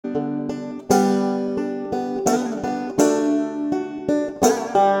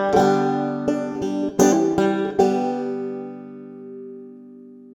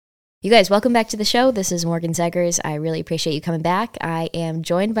guys, welcome back to the show. This is Morgan Zegers. I really appreciate you coming back. I am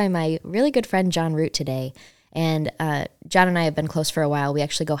joined by my really good friend, John Root, today. And John and I have been close for a while. We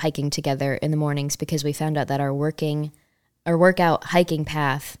actually go hiking together in the mornings because we found out that our workout hiking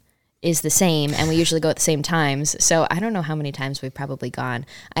path is the same, and we usually go at the same times. So I don't know how many times we've probably gone.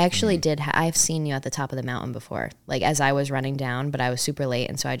 I actually I've seen you at the top of the mountain before, like as I was running down, but I was super late,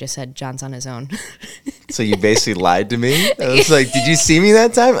 and so I just said, John's on his own. So you basically lied to me? I was like, did you see me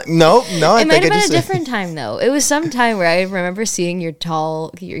that time? No. It might have been a different time, though. It was some time where I remember seeing you're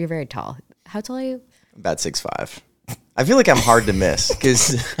very tall. How tall are you? About 6'5". I feel like I'm hard to miss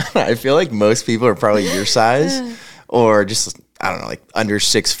because I feel like most people are probably your size or just, I don't know, like under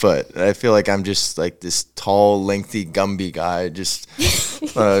 6 foot. I feel like I'm just like this tall, lengthy, Gumby guy, just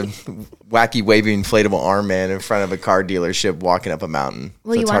wacky, wavy, inflatable arm man in front of a car dealership walking up a mountain.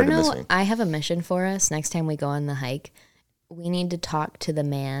 Well, so you want to know, I have a mission for us next time we go on the hike. We need to talk to the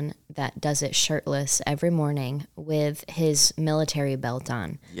man that does it shirtless every morning with his military belt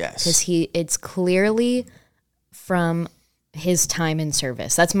on. Yes. Because it's clearly from his time in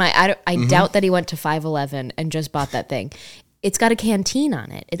service. That's I doubt that he went to 511 and just bought that thing. It's got a canteen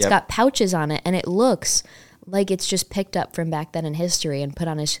on it. It's got pouches on it, and it looks like it's just picked up from back then in history and put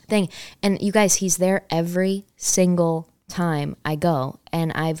on his thing. And you guys, he's there every single time I go,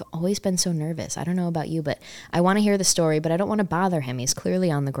 and I've always been so nervous. I don't know about you, but I want to hear the story, but I don't want to bother him. He's clearly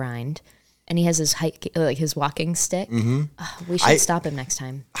on the grind, and he has his walking stick. We should stop him next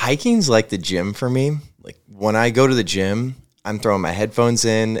time. Hiking's like the gym for me. Like when I go to the gym, I'm throwing my headphones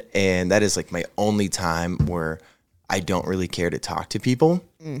in, and that is like my only time where I don't really care to talk to people.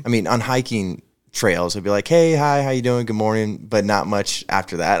 I mean, on hiking trails, I'd be like, hey, hi, how you doing? Good morning. But not much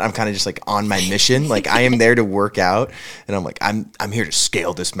after that. I'm kind of just like on my mission. Like I am there to work out, and I'm like, I'm here to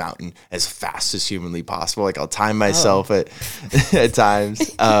scale this mountain as fast as humanly possible. Like I'll time myself at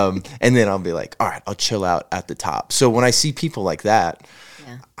times. And then I'll be like, all right, I'll chill out at the top. So when I see people like that,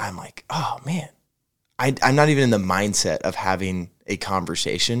 I'm like, oh man, I'm not even in the mindset of having a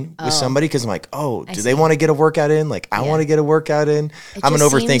conversation with somebody because I'm like, do they want to get a workout in? Like I want to get a workout in. I'm an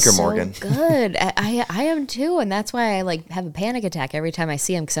overthinker, Morgan. Good. I am too, and that's why I like have a panic attack every time I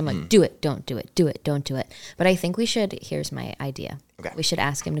see him because I'm like, do it, don't do it, do it, don't do it. But I think we should. Here's my idea. Okay. We should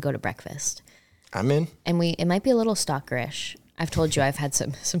ask him to go to breakfast. I'm in. And it might be a little stalkerish. I've told you I've had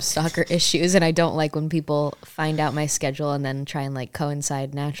some stalker issues, and I don't like when people find out my schedule and then try and like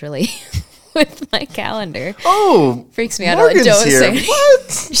coincide naturally with my calendar. Oh, freaks me out. Morgan's here.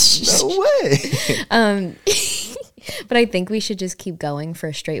 What? No way. But I think we should just keep going for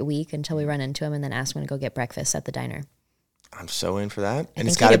a straight week until we run into him, and then ask him to go get breakfast at the diner. I'm so in for that, and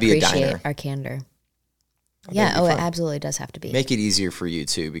it's got to be a diner. Our candor. Yeah. It absolutely does have to be. Make it easier for you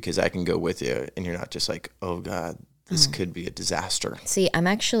too, because I can go with you, and you're not just like, oh God, this could be a disaster. See,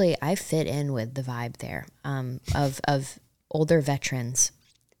 I fit in with the vibe there of older veterans.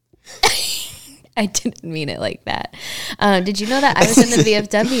 I didn't mean it like that. Did you know that I was in the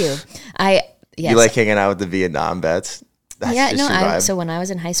VFW? Yes. You like hanging out with the Vietnam vets? So when I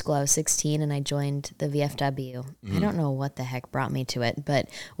was in high school, I was 16 and I joined the VFW. I don't know what the heck brought me to it, but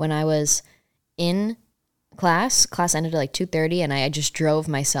when I was in class ended at like 2:30, and I just drove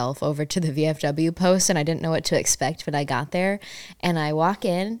myself over to the VFW post, and I didn't know what to expect, but I got there and I walk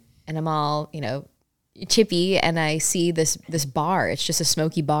in and I'm all, chippy, and I see this bar. It's just a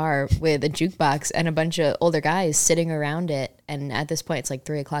smoky bar with a jukebox and a bunch of older guys sitting around it. And at this point, it's like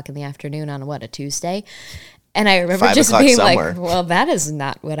 3:00 in the afternoon on a Tuesday. And I remember just being somewhere. Like, well, that is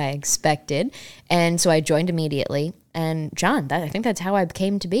not what I expected. And so I joined immediately. And John, I think that's how I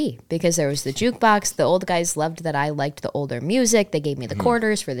came to be, because there was the jukebox. The old guys loved that I liked the older music. They gave me the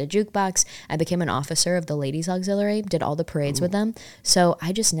quarters for the jukebox. I became an officer of the ladies auxiliary, did all the parades with them. So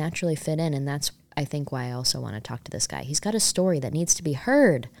I just naturally fit in, and that's, I think, why I also want to talk to this guy. He's got a story that needs to be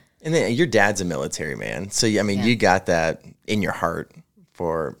heard. And then your dad's a military man. So, I mean, you got that in your heart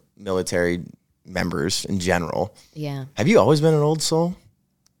for military members in general. Yeah. Have you always been an old soul?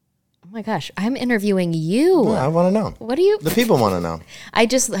 Oh my gosh, I'm interviewing you. No, I want to know. What do you... The people want to know. I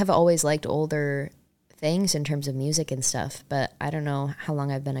just have always liked older things in terms of music and stuff, but I don't know how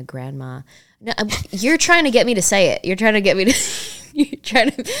long I've been a grandma. No, you're trying to get me to say it. You're trying to get me to... You're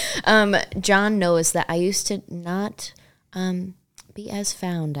trying to... John knows that I used to not... be as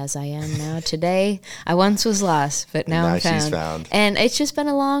found as I am now today. I once was lost, but now I'm found. She's found. And it's just been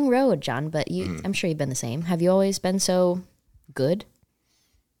a long road, John, but I'm sure you've been the same. Have you always been so good?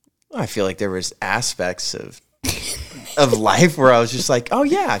 I feel like there was aspects of life where I was just like, oh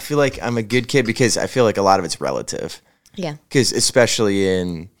yeah, I feel like I'm a good kid, because I feel like a lot of it's relative. Yeah. Because especially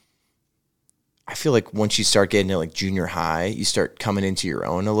in I feel like once you start getting to like junior high, you start coming into your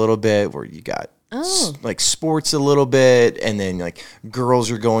own a little bit, where you got like sports a little bit, and then like girls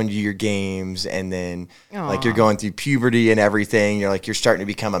are going to your games, and then like you're going through puberty and everything. You're starting to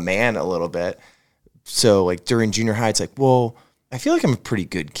become a man a little bit. So like during junior high, it's like, well, I feel like I'm a pretty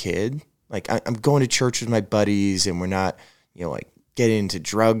good kid. Like I'm going to church with my buddies, and we're not, like getting into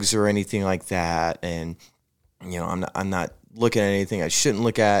drugs or anything like that. And, I'm not looking at anything I shouldn't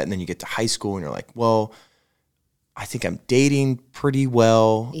look at. And then you get to high school and you're like, well, I think I'm dating pretty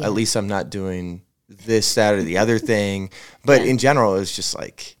well. Yeah. At least I'm not doing this, that, or the other thing. But in general, it's just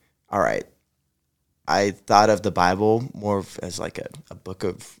like, all right, I thought of the Bible more as like a book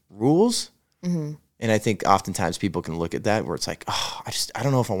of rules. Mm-hmm. And I think oftentimes people can look at that where it's like, oh, I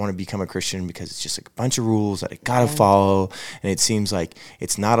don't know if I want to become a Christian because it's just like a bunch of rules that I got to follow. And it seems like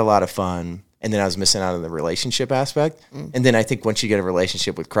it's not a lot of fun. And then I was missing out on the relationship aspect. And then I think once you get a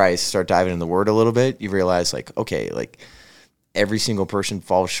relationship with Christ, start diving in the Word a little bit, you realize like, okay, like every single person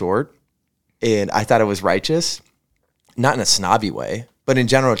falls short. And I thought it was righteous, not in a snobby way, but in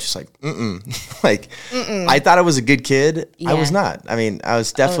general, it's just like, I thought I was a good kid. Yeah. I was not. I mean, I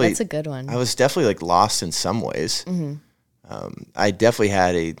was definitely. That's a good one. I was definitely like lost in some ways. Mm-hmm. I definitely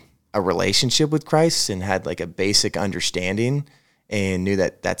had a relationship with Christ and had like a basic understanding and knew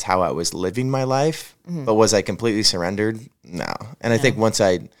that that's how I was living my life. Mm-hmm. But was I completely surrendered? No. And I think once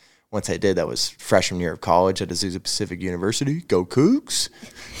I did, that was freshman year of college at Azusa Pacific University. Go Cougs!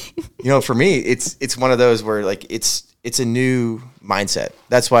 For me, it's one of those where like it's a new mindset.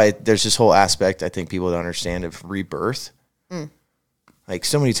 That's why there's this whole aspect I think people don't understand of rebirth. Like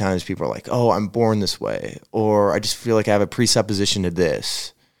so many times people are like, oh, I'm born this way, or I just feel like I have a presupposition to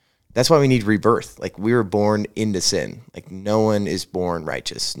this. That's why we need rebirth. Like we were born into sin. Like no one is born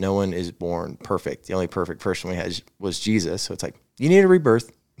righteous. No one is born perfect. The only perfect person we had was Jesus. So it's like, you need a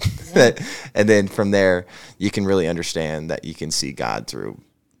rebirth. Yeah. And then from there, you can really understand that you can see God through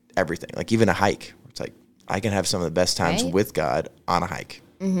everything. Like even a hike. It's like, I can have some of the best times with God on a hike.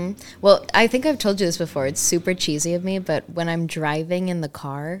 Mm-hmm. Well, I think I've told you this before. It's super cheesy of me, but when I'm driving in the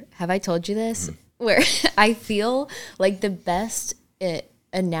car, have I told you this? Where I feel like the best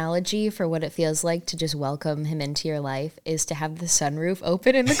analogy for what it feels like to just welcome him into your life is to have the sunroof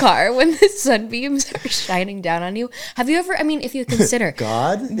open in the car when the sunbeams are shining down on you. Have you ever, if you consider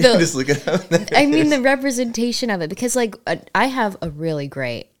God, just look at him. The representation of it, because like I have a really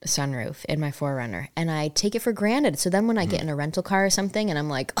great sunroof in my 4Runner and I take it for granted. So then when I get in a rental car or something and I'm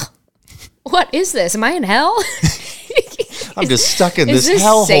like, oh, what is this? Am I in hell? I'm just stuck in this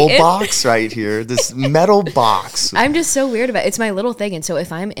hellhole box right here, this metal box. I'm just so weird about it. It's my little thing. And so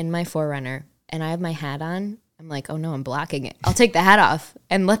if I'm in my 4Runner and I have my hat on, I'm like, oh no, I'm blocking it. I'll take the hat off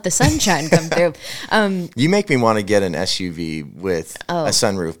and let the sunshine come through. You make me want to get an SUV with a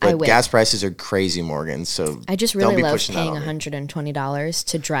sunroof, but gas prices are crazy, Morgan. So I just really love paying $120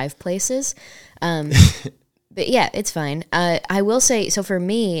 to drive places. But yeah, it's fine. I will say, so for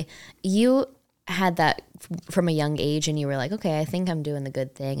me, you had that from a young age and you were like, okay, I think I'm doing the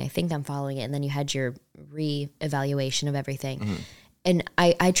good thing. I think I'm following it. And then you had your re-evaluation of everything. Mm-hmm. And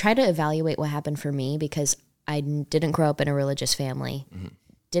I try to evaluate what happened for me because I didn't grow up in a religious family. Mm-hmm.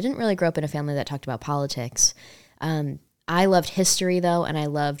 Didn't really grow up in a family that talked about politics. I loved history though. And I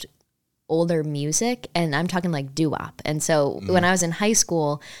loved older music, and I'm talking like doo-wop. And so when I was in high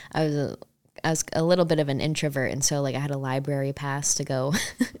school, I was a little bit of an introvert, and so like I had a library pass to go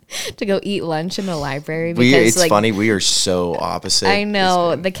to go eat lunch in the library. Because it's funny, we are so opposite. I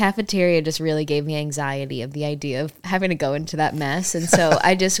know, the cafeteria just really gave me anxiety of the idea of having to go into that mess, and so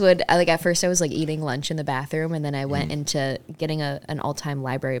I just would at first I was like eating lunch in the bathroom, and then I went into getting an all-time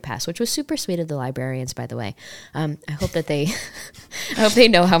library pass, which was super sweet of the librarians, by the way. I hope that they I hope they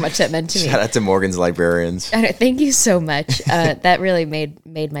know how much that meant to me. Shout out to Morgan's librarians. Thank you so much. That really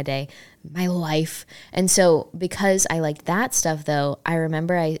made my day. My life. And so because I liked that stuff though, I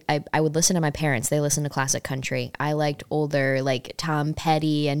remember I would listen to my parents. They listened to classic country. I liked older like Tom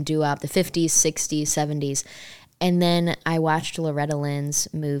Petty and doo-wop, the 50s, 60s, 70s. And then I watched Loretta Lynn's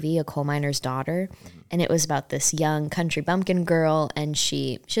movie, A Coal Miner's Daughter, and it was about this young country bumpkin girl, and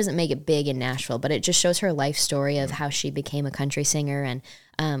she doesn't make it big in Nashville, but it just shows her life story of how she became a country singer and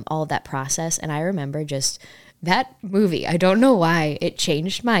all of that process. And I remember just that movie, I don't know why, it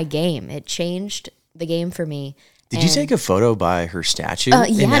changed my game. It changed the game for me. Did you take a photo by her statue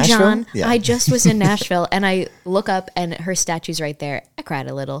in Nashville? John. Yeah. I just was in Nashville, and I look up, and her statue's right there. I cried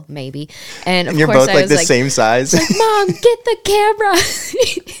a little, maybe. And you're both like the same size. Like, Mom, get the camera.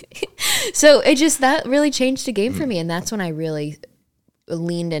 So that really changed the game for me, and that's when I really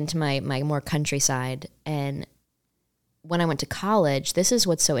leaned into my more countryside. And when I went to college, this is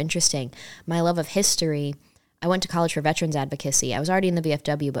what's so interesting. My love of history, I went to college for veterans advocacy. I was already in the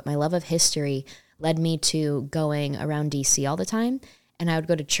VFW, but my love of history led me to going around DC all the time. And I would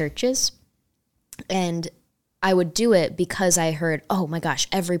go to churches, and I would do it because I heard, oh my gosh,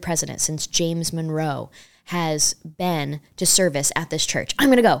 every president since James Monroe has been to service at this church. I'm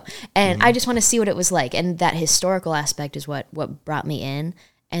going to go. And I just want to see what it was like. And that historical aspect is what brought me in.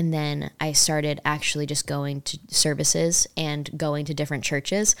 And then I started actually just going to services and going to different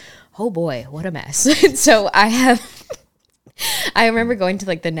churches. Oh boy, what a mess. So I remember going to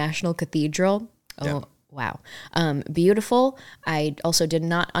like the National Cathedral. Oh, yeah. Wow. Beautiful. I also did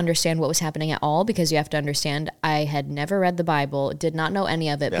not understand what was happening at all, because you have to understand, I had never read the Bible, did not know any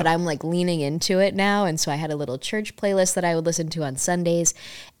of it, but I'm like leaning into it now. And so I had a little church playlist that I would listen to on Sundays.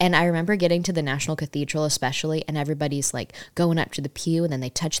 And I remember getting to the National Cathedral especially, and everybody's like going up to the pew, and then they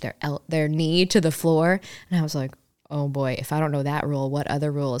touch their knee to the floor. And I was like, oh boy, if I don't know that rule, what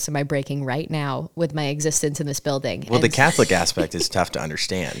other rules am I breaking right now with my existence in this building? Well, the Catholic aspect is tough to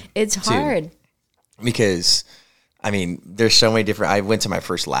understand. It's hard. Because, I mean, there's so many different... I went to my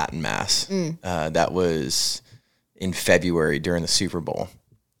first Latin Mass. That was in February during the Super Bowl.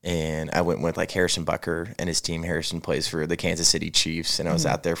 And I went with like Harrison Bucker and his team. Harrison plays for the Kansas City Chiefs. And I was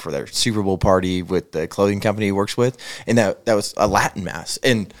out there for their Super Bowl party with the clothing company he works with. And that was a Latin Mass.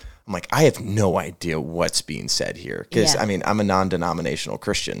 And I'm like, I have no idea what's being said here. Because, I mean, I'm a non-denominational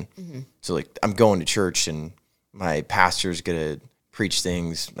Christian. So, like, I'm going to church, and my pastor's going to preach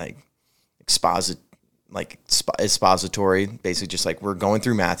things like expository, basically just like, we're going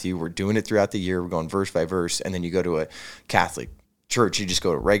through Matthew, we're doing it throughout the year, we're going verse by verse. And then you go to a Catholic church, you just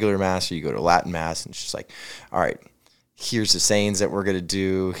go to regular Mass, or you go to Latin Mass, and it's just like, all right, here's the sayings that we're going to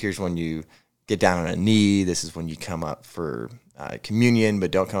do. Here's when you get down on a knee. This is when you come up for communion, but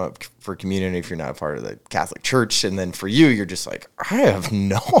don't come up for communion if you're not a part of the Catholic Church. And then for you, you're just like, I have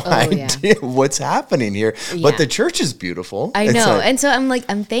no idea what's happening here. But the church is beautiful. I know. And so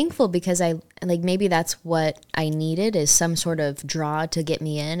I'm thankful, because maybe that's what I needed, is some sort of draw to get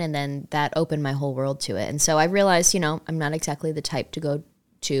me in. And then that opened my whole world to it. And so I realized, I'm not exactly the type to go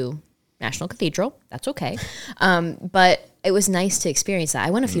to National Cathedral. That's okay. But it was nice to experience that.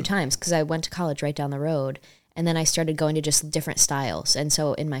 I went a few times, because I went to college right down the road. And then I started going to just different styles. And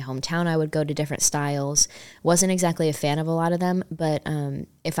so in my hometown, I would go to different styles. Wasn't exactly a fan of a lot of them, but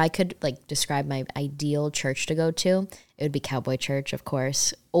if I could describe my ideal church to go to, it would be Cowboy Church, of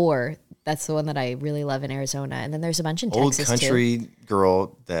course, or that's the one that I really love in Arizona. And then there's a bunch in Texas too. Old country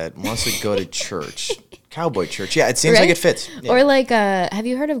girl that wants to go to church. Cowboy Church. Yeah, it seems like it fits. Yeah. Or have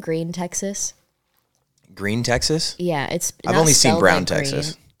you heard of Green, Texas? Green, Texas? Yeah, I've only seen Brown,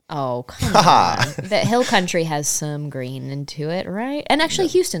 Texas. Oh, come on. The hill country has some green into it, right? And actually,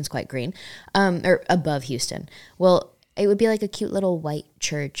 Houston's quite green, or above Houston. Well, it would be like a cute little white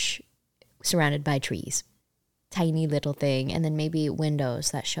church surrounded by trees. Tiny little thing, and then maybe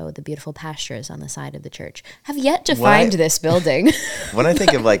windows that show the beautiful pastures on the side of the church. Have yet to find this building. When I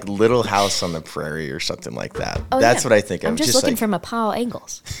think of like Little House on the Prairie or something like that, that's what I think of. I'm just looking from a Paul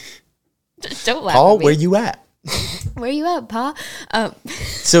Angles. Don't laugh Paul, at me. where you at? Where you at, Pa?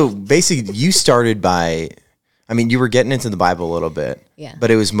 So basically, you started by, you were getting into the Bible a little bit. Yeah. But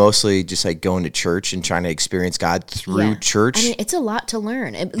it was mostly just like going to church and trying to experience God through church. It's a lot to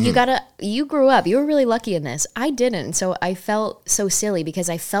learn. You grew up. You were really lucky in this. I didn't. So I felt so silly, because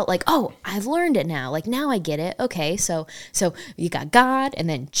I felt like, oh, I've learned it now. Like, now I get it. Okay, so you got God, and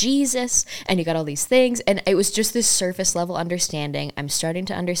then Jesus, and you got all these things. And it was just this surface level understanding. I'm starting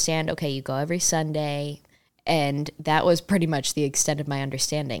to understand, okay, you go every Sunday. And that was pretty much the extent of my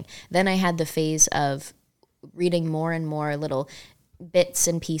understanding. Then I had the phase of reading more and more little bits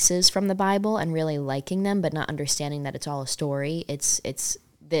and pieces from the Bible and really liking them, but not understanding that it's all a story. It's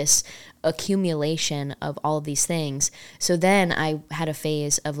this accumulation of all of these things. So then I had a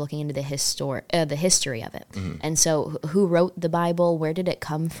phase of looking into the history of it. And so who wrote the Bible? Where did it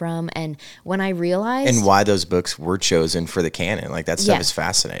come from? And when I realized... And why those books were chosen for the canon. Like, that stuff is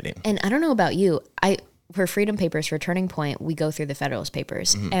fascinating. And I don't know about you. For Freedom Papers, for Turning Point, we go through the Federalist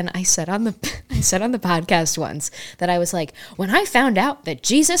Papers. And I said on the podcast once that I was like, when I found out that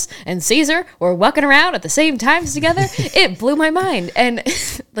Jesus and Caesar were walking around at the same times together, it blew my mind. And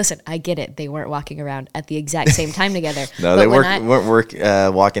listen, I get it. They weren't walking around at the exact same time together. No, they weren't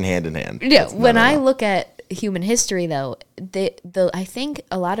walking hand in hand. Yeah, when I look at human history, though, I think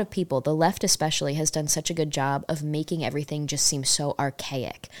a lot of people, the left especially, has done such a good job of making everything just seem so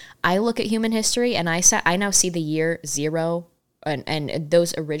archaic. I look at human history, and I now see the year 0 and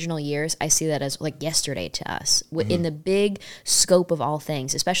those original years, I see that as like yesterday to us. In the big scope of all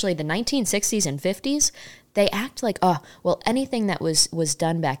things, especially the 1960s and 50s, they act like, oh, well, anything that was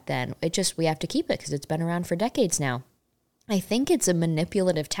done back then, we have to keep it because it's been around for decades now. I think it's a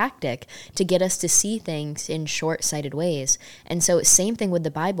manipulative tactic to get us to see things in short-sighted ways. And so same thing with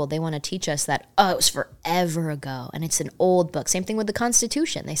the Bible. They want to teach us that, it was forever ago, and it's an old book. Same thing with the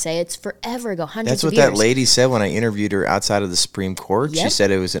Constitution. They say it's forever ago, hundreds of years. That's what that lady said when I interviewed her outside of the Supreme Court. Yep. She said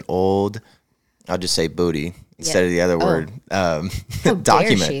it was an old, I'll just say booty instead of the other word, document.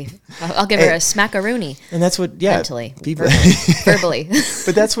 Dare she? I'll give her a smackaroony. And that's what, mentally, people, verbally.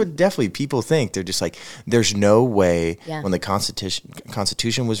 But that's what definitely people think. They're just like, there's no way when the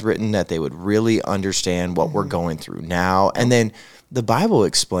Constitution was written that they would really understand what we're going through now. And then the Bible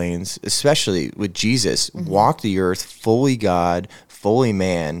explains, especially with Jesus, walked the earth, fully God, fully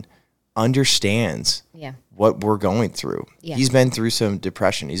man, understands what we're going through. Yeah. He's been through some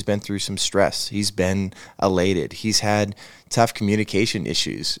depression. He's been through some stress. He's been elated. He's had tough communication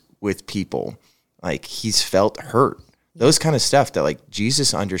issues with people. Like, he's felt hurt. Those kind of stuff that, like,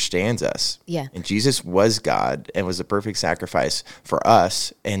 Jesus understands us. Yeah. And Jesus was God and was the perfect sacrifice for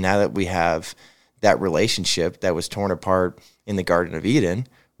us. And now that we have that relationship that was torn apart in the Garden of Eden,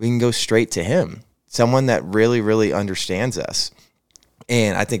 we can go straight to him, someone that really, really understands us.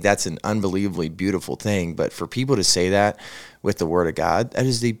 And I think that's an unbelievably beautiful thing. But for people to say that with the Word of God, that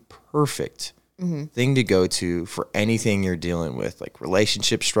is the perfect thing to go to for anything you're dealing with, like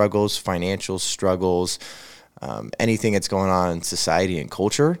relationship struggles, financial struggles, anything that's going on in society and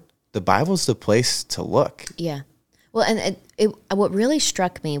culture. The Bible's the place to look. Yeah. Well, and what really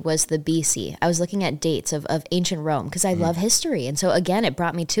struck me was the BC. I was looking at dates of ancient Rome because I love history. And so, again, it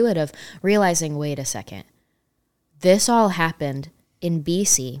brought me to it of realizing, wait a second, this all happened in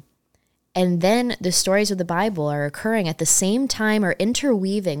BC, and then the stories of the Bible are occurring at the same time or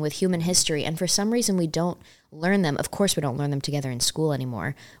interweaving with human history, and for some reason we don't learn them. Of course, we don't learn them together in school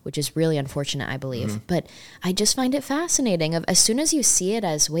anymore, which is really unfortunate, I believe. But I just find it fascinating of as soon as you see it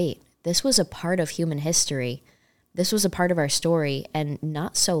as, wait, this was a part of human history, this was a part of our story, and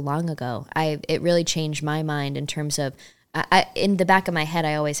not so long ago. It really changed my mind in terms of, in the back of my head,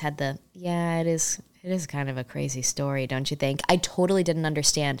 I always had it is kind of a crazy story, don't you think? I totally didn't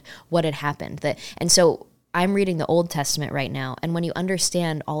understand what had happened. And so I'm reading the Old Testament right now, and when you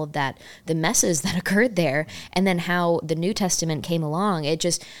understand all of that, the messes that occurred there, and then how the New Testament came along,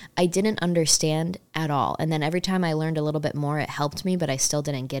 I didn't understand at all. And then every time I learned a little bit more, it helped me, but I still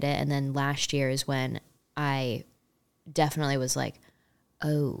didn't get it. And then last year is when I definitely was like,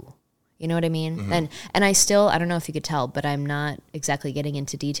 oh, you know what I mean? And I don't know if you could tell, but I'm not exactly getting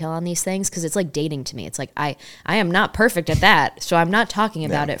into detail on these things because it's like dating to me. It's like I am not perfect at that, so I'm not talking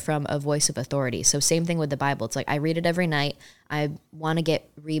about it from a voice of authority. So same thing with the Bible. It's like I read it every night. I want to get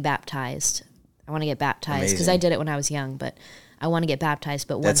rebaptized. I want to get baptized because I did it when I was young, but I want to get baptized.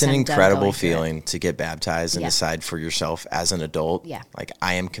 But that's an incredible feeling to get baptized and decide for yourself as an adult. Yeah, like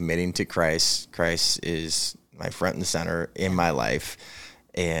I am committing to Christ. Christ is my front and center in my life.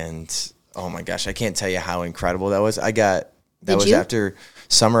 And oh my gosh, I can't tell you how incredible that was.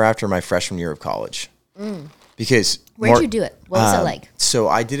 Summer after my freshman year of college. Because where'd you do it? What was it like? So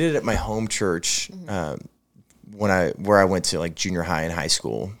I did it at my home church where I went to like junior high and high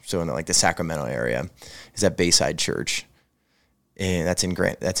school. So in like the Sacramento area is at Bayside Church, and that's in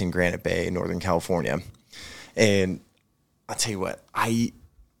Granite Bay, Northern California. And I'll tell you what, I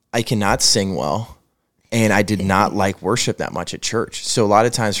cannot sing well. And I did not like worship that much at church. So a lot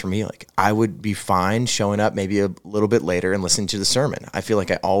of times for me, like I would be fine showing up maybe a little bit later and listening to the sermon. I feel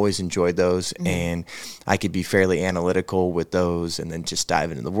like I always enjoyed those and I could be fairly analytical with those and then just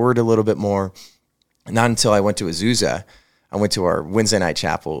dive into the word a little bit more. Not until I went to Azusa, I went to our Wednesday night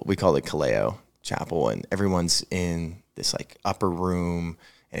chapel. We call it Kaleo Chapel, and everyone's in this like upper room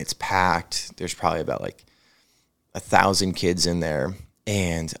and it's packed. There's probably about like 1,000 kids in there.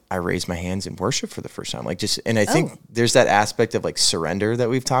 And I raised my hands in worship for the first time. And I think there's that aspect of like surrender that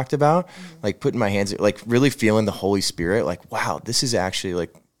we've talked about, like putting my hands, like really feeling the Holy Spirit. Like, wow, this is actually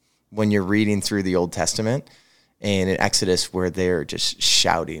like when you're reading through the Old Testament and in Exodus where they're just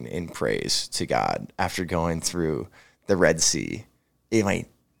shouting in praise to God after going through the Red Sea.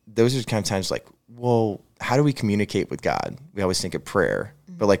 Those are kind of times like, well, how do we communicate with God? We always think of prayer,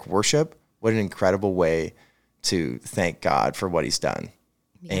 but like worship, what an incredible way to thank God for what he's done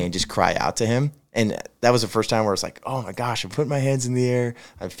and just cry out to him. And that was the first time where it's like, oh my gosh, I'm putting my hands in the air.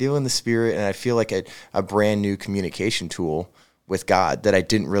 I'm feeling the Spirit. And I feel like a brand new communication tool with God that I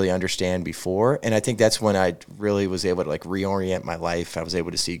didn't really understand before. And I think that's when I really was able to like reorient my life. I was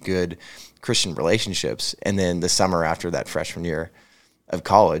able to see good Christian relationships. And then the summer after that freshman year of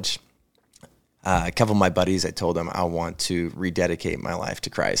college, a couple of my buddies, I told them I want to rededicate my life to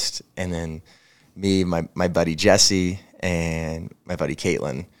Christ. And then me, my buddy Jesse, and my buddy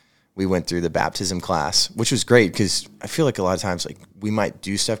Caitlin, we went through the baptism class, which was great because I feel like a lot of times like we might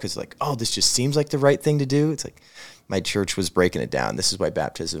do stuff because like, oh, this just seems like the right thing to do. It's like my church was breaking it down. This is why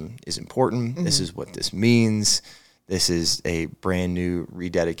baptism is important. Mm-hmm. This is what this means. This is a brand new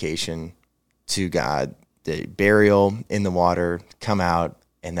rededication to God, the burial in the water, come out,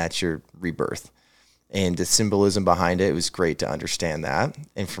 and that's your rebirth. And the symbolism behind it was great to understand that.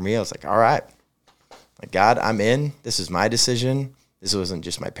 And for me, I was like, all right, like God, I'm in. This is my decision. This wasn't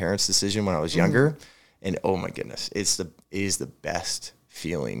just my parents' decision when I was younger. Mm-hmm. And oh my goodness, it is the best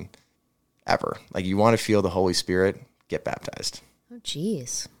feeling ever. Like you want to feel the Holy Spirit, get baptized. Oh,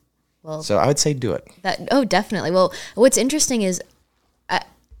 geez. Well, so I would say do it. Definitely. Well, what's interesting is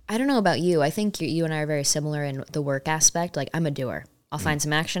I don't know about you. I think you and I are very similar in the work aspect. Like I'm a doer. I'll find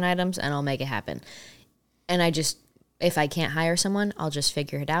some action items and I'll make it happen. And if I can't hire someone, I'll just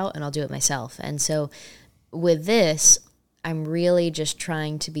figure it out and I'll do it myself. And so with this, I'm really just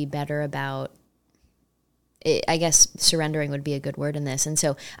trying to be better about it. I guess surrendering would be a good word in this. And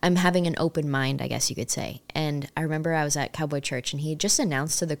so I'm having an open mind, I guess you could say. And I remember I was at Cowboy Church and he just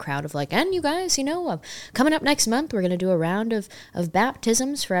announced to the crowd of like, and you guys, coming up next month, we're going to do a round of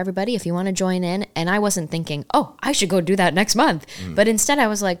baptisms for everybody if you want to join in. And I wasn't thinking, oh, I should go do that next month. But instead I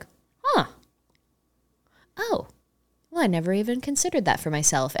was like, oh, well, I never even considered that for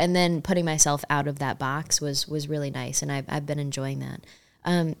myself. And then putting myself out of that box was really nice. And I've been enjoying that.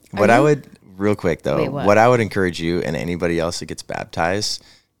 Real quick though, what I would encourage you and anybody else that gets baptized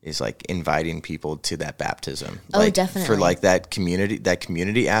is like inviting people to that baptism. Like, definitely. For like that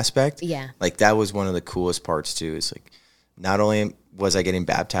community aspect. Yeah. Like that was one of the coolest parts too, is like, not only was I getting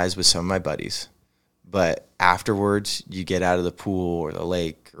baptized with some of my buddies, but afterwards you get out of the pool or the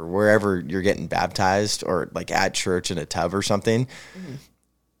lake or wherever you're getting baptized or like at church in a tub or something. Mm-hmm.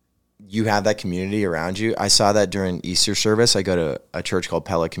 You have that community around you. I saw that during Easter service. I go to a church called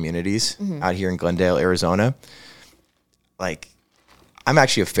Pella Communities out here in Glendale, Arizona. Like, I'm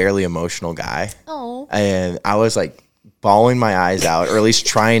actually a fairly emotional guy. Oh. And I was like bawling my eyes out, or at least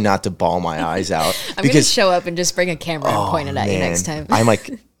trying not to bawl my eyes out. I'm going to show up and just bring a camera and point it at you next time.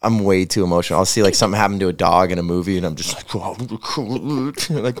 I'm way too emotional. I'll see like something happen to a dog in a movie and I'm just like, oh,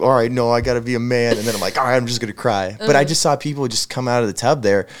 like, all right, no, I got to be a man. And then I'm like, all right, I'm just going to cry. But I just saw people just come out of the tub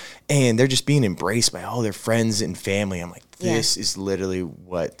there and they're just being embraced by all their friends and family. I'm like, this is literally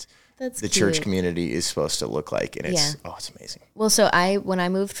what the church community is supposed to look like. And it's amazing. Well, so when I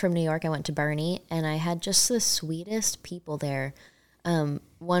moved from New York, I went to Bernie and I had just the sweetest people there.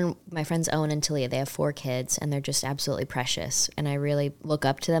 One, my friends Owen and Talia, they have 4 kids and they're just absolutely precious. And I really look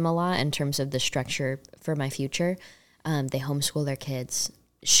up to them a lot in terms of the structure for my future. They homeschool their kids.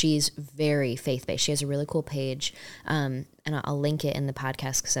 She's very faith-based. She has a really cool page. And I'll link it in the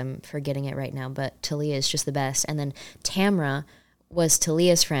podcast because I'm forgetting it right now. But Talia is just the best. And then Tamra was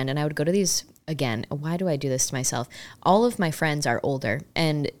Talia's friend. And I would go to these, again, why do I do this to myself? All of my friends are older.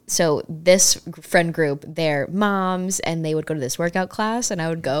 And so this friend group, they're moms, and they would go to this workout class, and I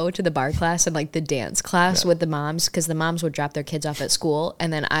would go to the bar class and like the dance class with the moms, because the moms would drop their kids off at school,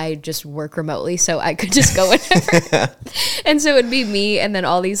 and then I just work remotely, so I could just go whenever. And so it would be me and then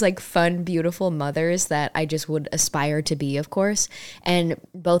all these like fun, beautiful mothers that I just would aspire to be, of course. And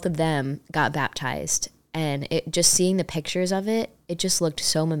both of them got baptized. And it just seeing the pictures of it, it just looked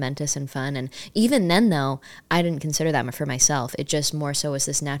so momentous and fun. And even then, though, I didn't consider that for myself. It just more so was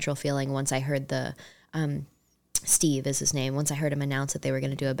this natural feeling once I heard Steve is his name, once I heard him announce that they were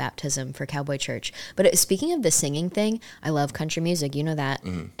going to do a baptism for Cowboy Church. But speaking of the singing thing, I love country music, you know that.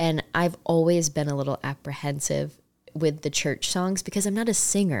 Mm-hmm. And I've always been a little apprehensive with the church songs because I'm not a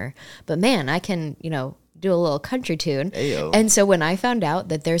singer. But man, I can, do a little country tune. Ayo. And so when I found out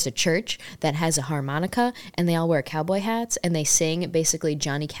that there's a church that has a harmonica and they all wear cowboy hats and they sing basically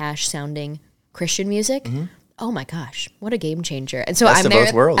Johnny Cash sounding Christian music, oh my gosh, what a game changer. And so I'm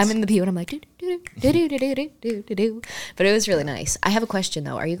there, I'm in the pew and I'm like, do. But it was really nice. I have a question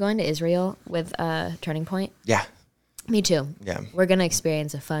though. Are you going to Israel with Turning Point? Yeah. Me too. Yeah. We're going to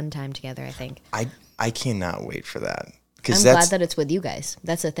experience a fun time together, I think. I cannot wait for that. I'm glad that it's with you guys.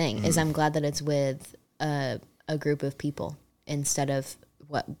 That's the thing, is I'm glad that it's with a group of people instead of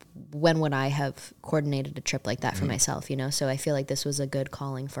when would I have coordinated a trip like that for myself, So I feel like this was a good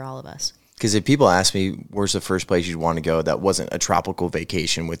calling for all of us. Because if people ask me, where's the first place you'd want to go that wasn't a tropical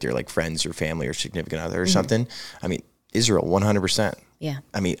vacation with your like friends or family or significant other or something, I mean, Israel, 100%. Yeah.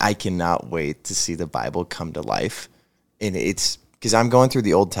 I mean, I cannot wait to see the Bible come to life. And it's because I'm going through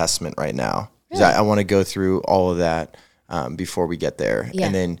the Old Testament right now. Really? I want to go through all of that before we get there. Yeah.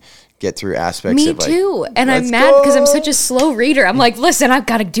 And then get through aspects of like. Me too. And I'm mad because I'm such a slow reader. I'm like, listen, I've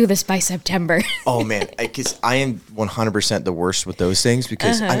got to do this by September. Oh, man. Because I am 100% the worst with those things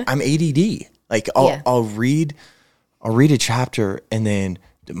because I'm ADD. Like, I'll read a chapter and then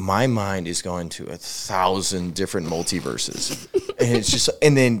my mind is going to 1,000 different multiverses. And it's just,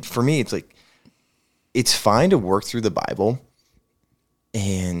 and then for me, it's like, it's fine to work through the Bible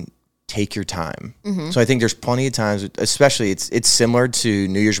and take your time. Mm-hmm. So I think there's plenty of times, especially it's similar to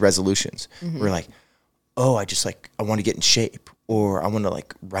New Year's resolutions. Mm-hmm. We're like, oh, I want to get in shape, or I want to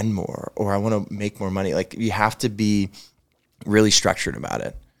like run more, or I want to make more money. Like you have to be really structured about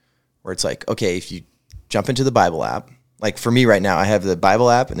it, where it's like, okay, if you jump into the Bible app, like for me right now, I have the Bible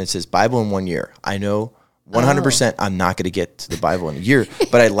app and it says Bible in 1 year. I know 100% I'm not going to get to the Bible in a year,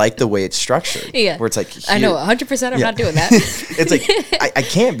 but I like the way it's structed. Yeah. Where it's like, I know 100% I'm not doing that. It's like, I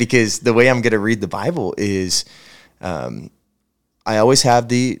can't, because the way I'm going to read the Bible is, I always have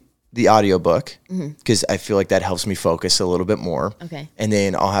the audiobook because I feel like that helps me focus a little bit more. Okay. And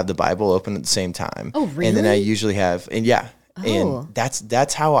then I'll have the Bible open at the same time. Oh, really? And then I usually have, and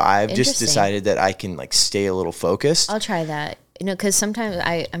that's how I've just decided that I can like stay a little focused. I'll try that. You know, because sometimes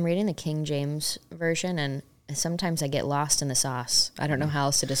I'm reading the King James version, and sometimes I get lost in the sauce. I don't know how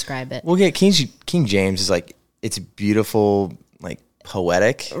else to describe it. Well, yeah, King James is like, it's beautiful, like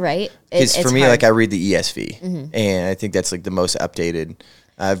poetic, right? Because for me, hard. Like I read the ESV, and I think that's like the most updated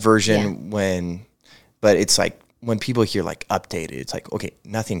version. But it's like when people hear like updated, it's like, okay,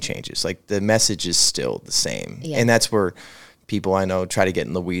 nothing changes. Like the message is still the same, and that's where people I know try to get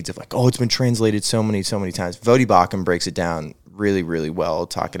in the weeds of like, oh, it's been translated so many times. Vodi Bakum breaks it down really, really well,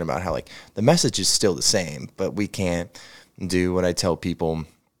 talking about how like the message is still the same, but we can't do what I tell people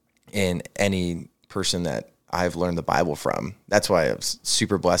in any person that I've learned the Bible from. That's why I was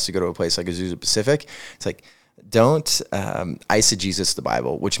super blessed to go to a place like Azusa Pacific. It's like, don't eisegesis the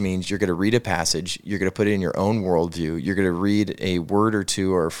Bible, which means you're going to read a passage, you're going to put it in your own worldview, you're going to read a word or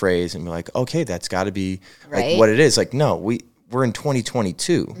two or a phrase and be like, okay, that's got to be like what it is. Like, no, we're in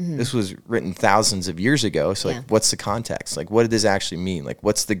 2022. This was written thousands of years ago. So like, what's the context? Like, what did this actually mean? Like,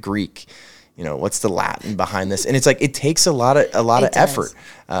 what's the Greek? You know, what's the Latin behind this? And it's like, it takes a lot of effort.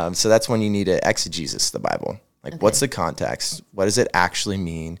 So that's when you need to exegesis the Bible. Like, what's the context? What does it actually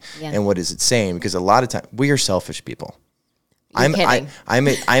mean? Yeah. And what is it saying? Because a lot of times we are selfish people. I'm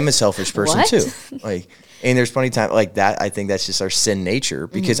a selfish person too. Like, and there's plenty of time like that. I think that's just our sin nature,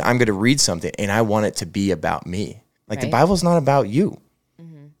 because I'm going to read something and I want it to be about me. Like the Bible's not about you.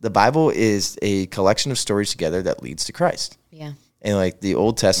 The Bible is a collection of stories together that leads to Christ. Yeah. And like the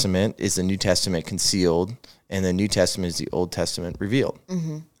Old Testament is the New Testament concealed, and the New Testament is the Old Testament revealed. I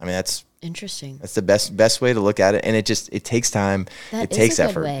mean, that's interesting. That's the best way to look at it. And it takes time. It takes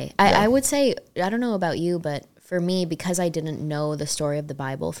effort. Way. I would say, I don't know about you, but for me, because I didn't know the story of the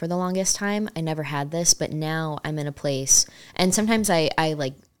Bible for the longest time, I never had this, but now I'm in a place, and sometimes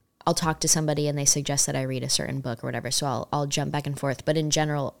I'll talk to somebody and they suggest that I read a certain book or whatever. So I'll jump back and forth. But in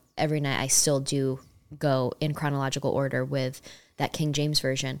general, every night I still do go in chronological order with that King James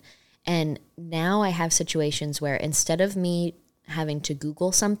version. And now I have situations where instead of me having to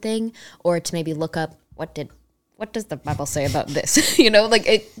Google something or to maybe look up what does the Bible say about this? You know,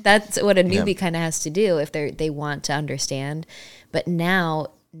 like that's what a newbie kind of has to do if they want to understand. But now,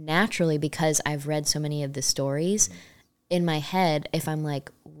 naturally, because I've read so many of the stories, in my head, if I'm like,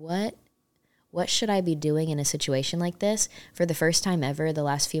 what should I be doing in a situation like this? For the first time ever, the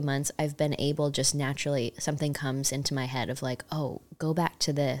last few months, I've been able, just naturally, something comes into my head of like, oh, go back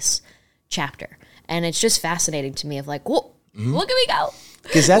to this chapter. And it's just fascinating to me of like, whoa, look at me go.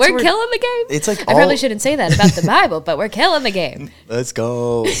 We're killing the game. It's like I probably shouldn't say that about the Bible, but we're killing the game. Let's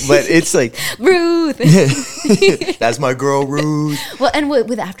go. But it's like Ruth. That's my girl, Ruth. Well, and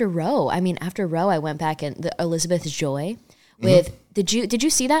with After Roe, I went back and the Elizabeth's Joy with did you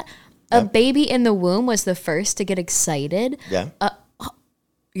see that? A baby in the womb was the first to get excited. Yeah.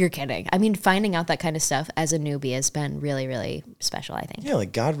 You're kidding. I mean, finding out that kind of stuff as a newbie has been really, really special, I think. Yeah,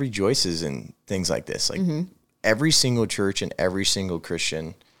 like God rejoices in things like this. Like every single church and every single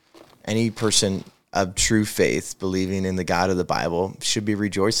Christian, any person of true faith, believing in the God of the Bible, should be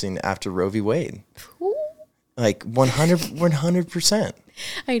rejoicing after Roe v. Wade. Ooh. Like 100%.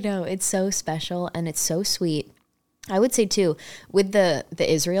 I know. It's so special and it's so sweet. I would say too, with the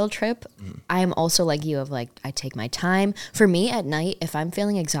Israel trip, I am also like you of like, I take my time. For me at night, if I'm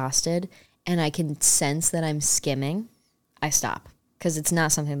feeling exhausted and I can sense that I'm skimming, I stop. because it's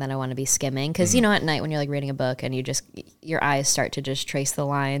not something that I want to be skimming. Because, at night when you're like reading a book and your eyes start to just trace the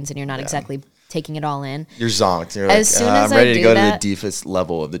lines and you're not exactly taking it all in. You're zonked. You're like, I'm ready to go to the deepest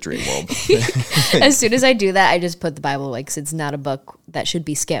level of the dream world. As soon as I do that, I just put the Bible away because it's not a book that should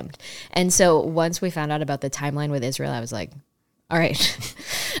be skimmed. And so once we found out about the timeline with Israel, I was like, all right,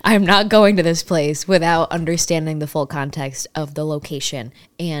 I'm not going to this place without understanding the full context of the location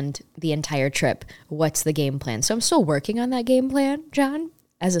and the entire trip. What's the game plan? So I'm still working on that game plan, John.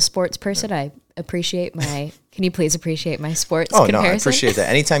 As a sports person, I appreciate can you please appreciate my sports comparison? No, I appreciate that.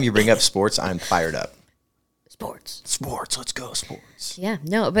 Anytime you bring up sports, I'm fired up. Sports, let's go, sports. Yeah,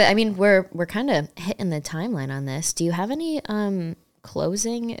 no, but I mean, we're kind of hitting the timeline on this. Do you have any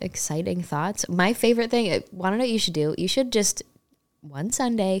closing, exciting thoughts? My favorite thing, want to know what you should do? You should just... one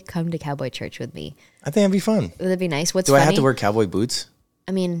Sunday, come to cowboy church with me. I think that'd be fun. That'd be nice. Do I have to wear cowboy boots?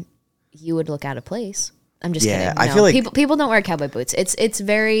 I mean, you would look out of place. I'm just kidding. I feel like people don't wear cowboy boots. It's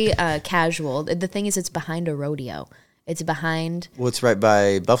very casual. The thing is, it's behind a rodeo. It's behind. Well, it's right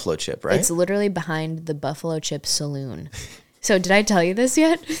by Buffalo Chip, right? It's literally behind the Buffalo Chip Saloon. So did I tell you this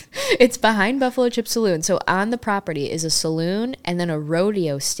yet? It's behind Buffalo Chip Saloon. So on the property is a saloon and then a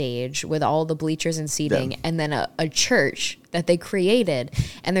rodeo stage with all the bleachers and seating and then a church that they created.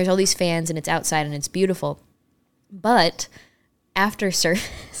 And there's all these fans and it's outside and it's beautiful. But after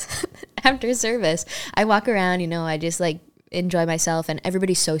service, I walk around, I just like enjoy myself, and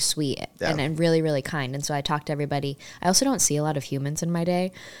everybody's so sweet and really, really kind. And so I talk to everybody. I also don't see a lot of humans in my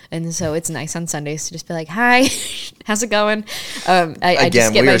day, and so it's nice on Sundays to just be like, "Hi, how's it going?" I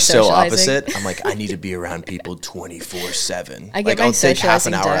just get we my are so socializing. opposite. I'm like, I need to be around people 24/7. I get I'll my take half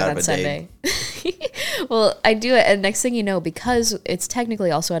an socializing hour done out on of a Sunday. day. Well, I do it, and next thing you know, because it's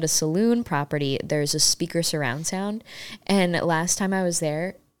technically also at a saloon property, there's a speaker surround sound. And last time I was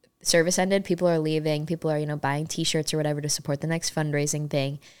there, service ended, people are leaving, people are, buying t-shirts or whatever to support the next fundraising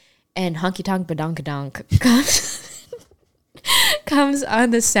thing. And Honky Tonk Badonkadonk comes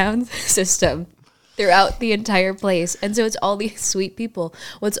on the sound system throughout the entire place. And so it's all these sweet people.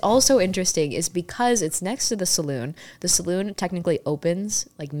 What's also interesting is because it's next to the saloon technically opens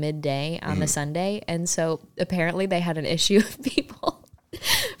like midday on the Sunday. And so apparently they had an issue of people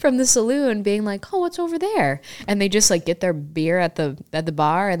from the saloon being like, "Oh, what's over there?" And they just like get their beer at the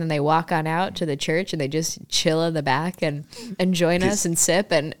bar, and then they walk on out to the church and they just chill in the back and join us and sip.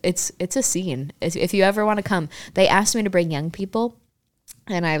 And it's a scene. If you ever want to come, they asked me to bring young people,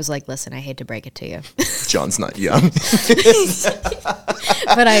 and I was like, "Listen, I hate to break it to you, John's not young,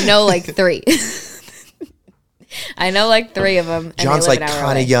 but I know like 3." I know like 3 of them. John's like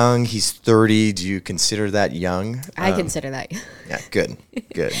kind of young. He's 30. Do you consider that young? I consider that. Yeah, good.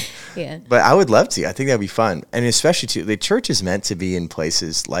 Yeah. But I would love to. I think that'd be fun. And especially too, the church is meant to be in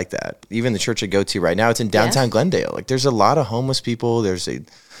places like that. Even the church I go to right now, it's in downtown Glendale. Like there's a lot of homeless people. There's a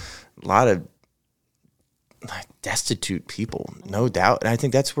lot of destitute people, no doubt. And I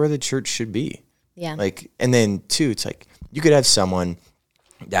think that's where the church should be. Yeah. Like, and then too, it's like you could have someone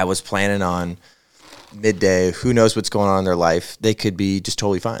that was planning on midday, who knows what's going on in their life. They could be just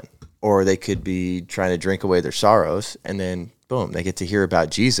totally fine, or they could be trying to drink away their sorrows, and then boom, they get to hear about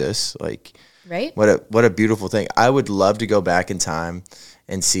Jesus. Like, right? What a beautiful thing. I would love to go back in time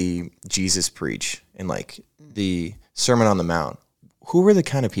and see Jesus preach and like the Sermon on the Mount. Who were the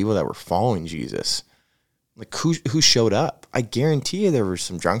kind of people that were following Jesus? Like who showed up? I guarantee you there were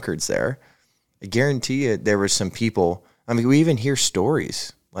some drunkards there. I guarantee you there were some people. I mean, we even hear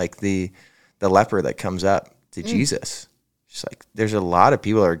stories like the leper that comes up to Jesus. Just like there's a lot of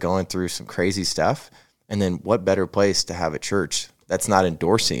people that are going through some crazy stuff. And then what better place to have a church that's not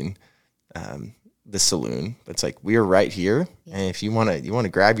endorsing the saloon? It's like, we are right here. Yeah. And if you want to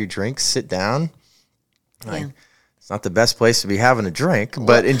grab your drink, sit down. Like, it's not the best place to be having a drink,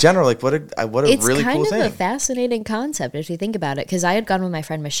 but in general, like what a really cool thing. It's kind of a fascinating concept if you think about it. Because I had gone with my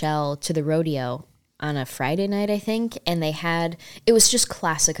friend Michelle to the rodeo on a Friday night, I think, and it was just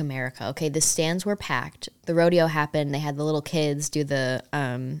classic America. Okay, the stands were packed. The rodeo happened. They had the little kids do the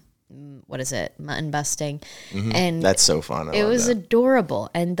mutton busting, and that's so fun. It was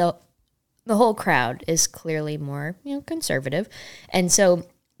adorable, and the whole crowd is clearly more conservative, and so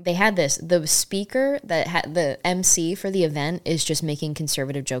they had the speaker that had the MC for the event is just making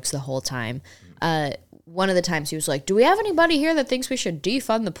conservative jokes the whole time. One of the times he was like, "Do we have anybody here that thinks we should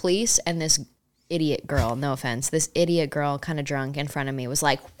defund the police?" And this idiot girl, no offense, this idiot girl kind of drunk in front of me was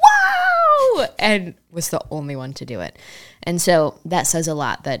like, "Wow!" and was the only one to do it. And so that says a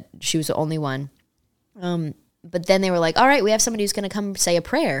lot that she was the only one. But then they were like, "All right, we have somebody who's going to come say a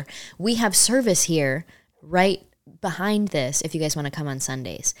prayer. We have service here right behind this if you guys want to come on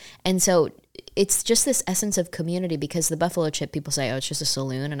Sundays." And so it's just this essence of community, because the Buffalo Chip, people say, oh, it's just a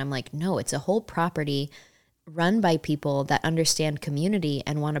saloon. And I'm like, no, it's a whole property run by people that understand community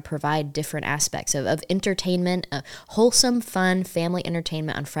and want to provide different aspects of entertainment, wholesome, fun family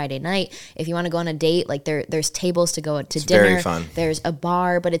entertainment on Friday night. If you want to go on a date, like there's tables to go to dinner. Very fun. There's a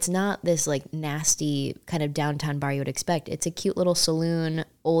bar, but it's not this like nasty kind of downtown bar you would expect. It's a cute little saloon,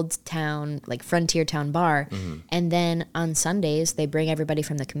 old town, like frontier town bar. And then on Sundays, they bring everybody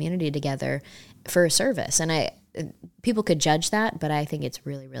from the community together for a service. And people could judge that, but I think it's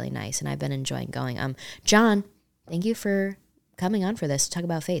really, really nice, and I've been enjoying going. John, thank you for coming on for this to talk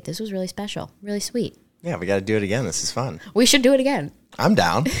about faith. This was really special, really sweet. Yeah, we got to do it again. This is fun. We should do it again. I'm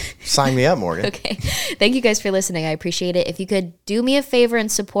down. Sign me up, Morgan. Okay. Thank you guys for listening. I appreciate it. If you could do me a favor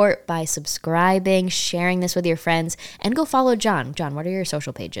and support by subscribing, sharing this with your friends, and go follow John. John, what are your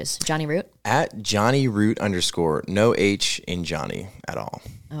social pages? Johnny Root? At Johnny Root _. No H in Johnny at all.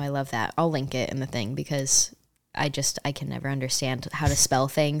 Oh, I love that. I'll link it in the thing, because I can never understand how to spell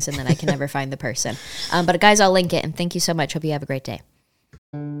things, and then I can never find the person. But guys, I'll link it, and thank you so much. Hope you have a great day.